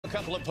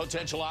couple of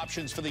potential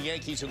options for the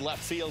Yankees in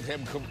left field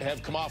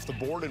have come off the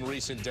board in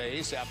recent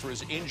days. After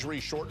his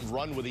injury-shortened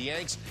run with the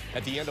Yanks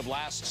at the end of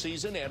last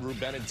season, Andrew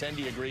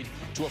Benintendi agreed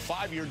to a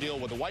 5-year deal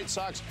with the White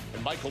Sox,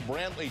 and Michael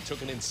Brantley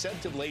took an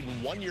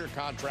incentive-laden 1-year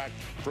contract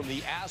from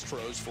the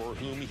Astros, for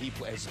whom he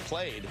has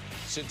played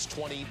since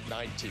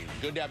 2019.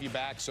 Good to have you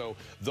back. So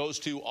those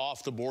two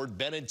off the board.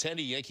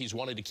 Benintendi, Yankees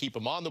wanted to keep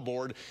him on the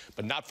board,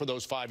 but not for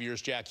those 5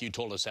 years. Jack, you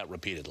told us that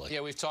repeatedly.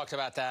 Yeah, we've talked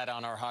about that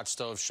on our Hot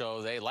Stove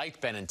show. They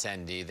liked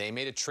Benintendi. They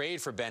made a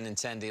trade for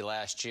Benintendi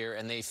last year,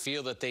 and they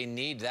feel that they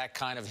need that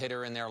kind of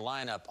hitter in their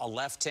lineup, a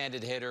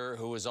left-handed hitter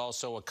who is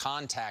also a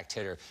contact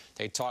hitter.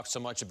 They talk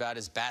so much about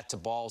his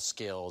bat-to-ball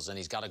skills, and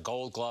he's got a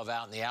gold glove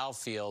out in the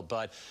outfield,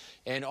 but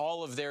in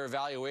all of their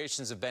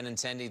evaluations of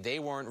Benintendi, they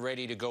weren't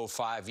ready to go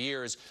 5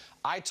 years.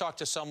 I talked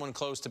to someone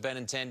close to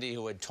Benintendi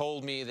who had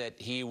told me that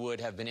he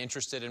would have been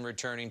interested in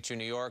returning to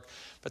New York,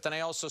 but then I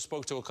also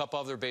spoke to a couple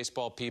other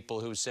baseball people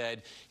who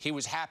said he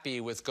was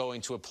happy with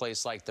going to a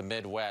place like the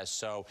Midwest.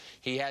 So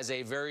he has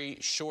a very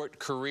short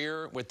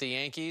career with the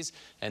Yankees,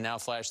 and now,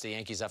 Flash, the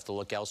Yankees have to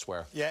look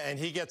elsewhere. Yeah, and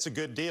he gets a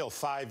good deal.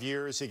 5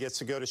 years. He gets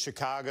to go to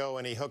Chicago,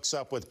 and he hooks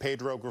up with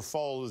Pedro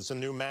Grifol, who's a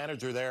new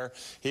manager there.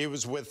 He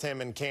was with him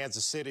in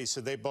Kansas City,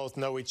 so they both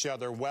know each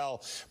other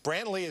well.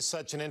 Brantley is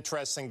such an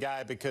interesting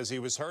guy because he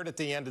was hurt at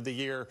the end of the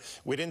year.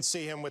 We didn't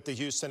see him with the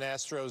Houston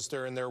Astros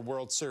during their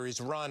World Series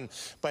run,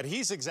 but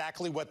he's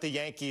exactly what the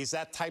Yankees,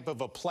 that type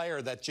of a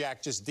player that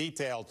Jack just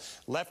detailed,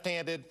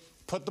 left-handed,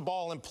 put the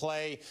ball in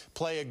play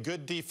a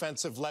good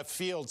defensive left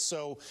field.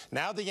 So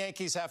now the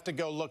Yankees have to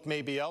go look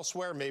maybe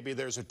elsewhere. Maybe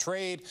there's a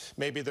trade.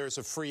 Maybe there's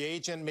a free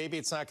agent. Maybe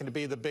it's not going to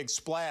be the big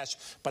splash,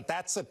 but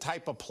that's the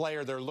type of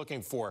player they're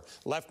looking for.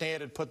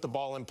 Left-handed, put the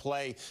ball in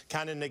play,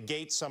 kind of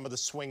negate some of the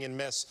swing and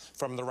miss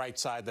from the right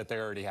side that they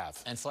already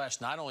have. And, Flash,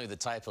 not only the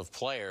type of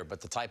player,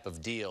 but the type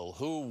of deal.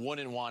 Who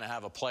wouldn't want to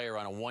have a player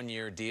on a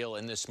 1-year deal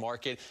in this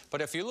market? But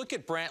if you look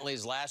at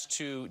Brantley's last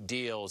 2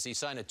 deals, he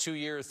signed a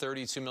 2-year,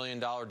 $32 million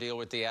deal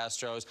with the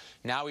Astros.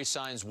 Now he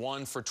signs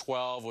 1 for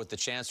 $12 with the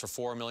chance for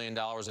 $4 million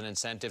in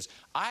incentives.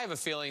 I have a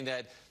feeling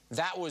that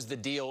that was the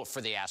deal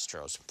for the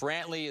Astros.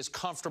 Brantley is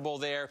comfortable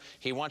there.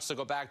 He wants to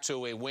go back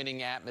to a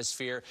winning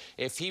atmosphere.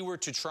 If he were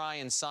to try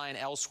and sign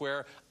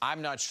elsewhere,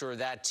 I'm not sure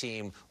that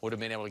team would have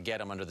been able to get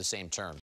him under the same terms.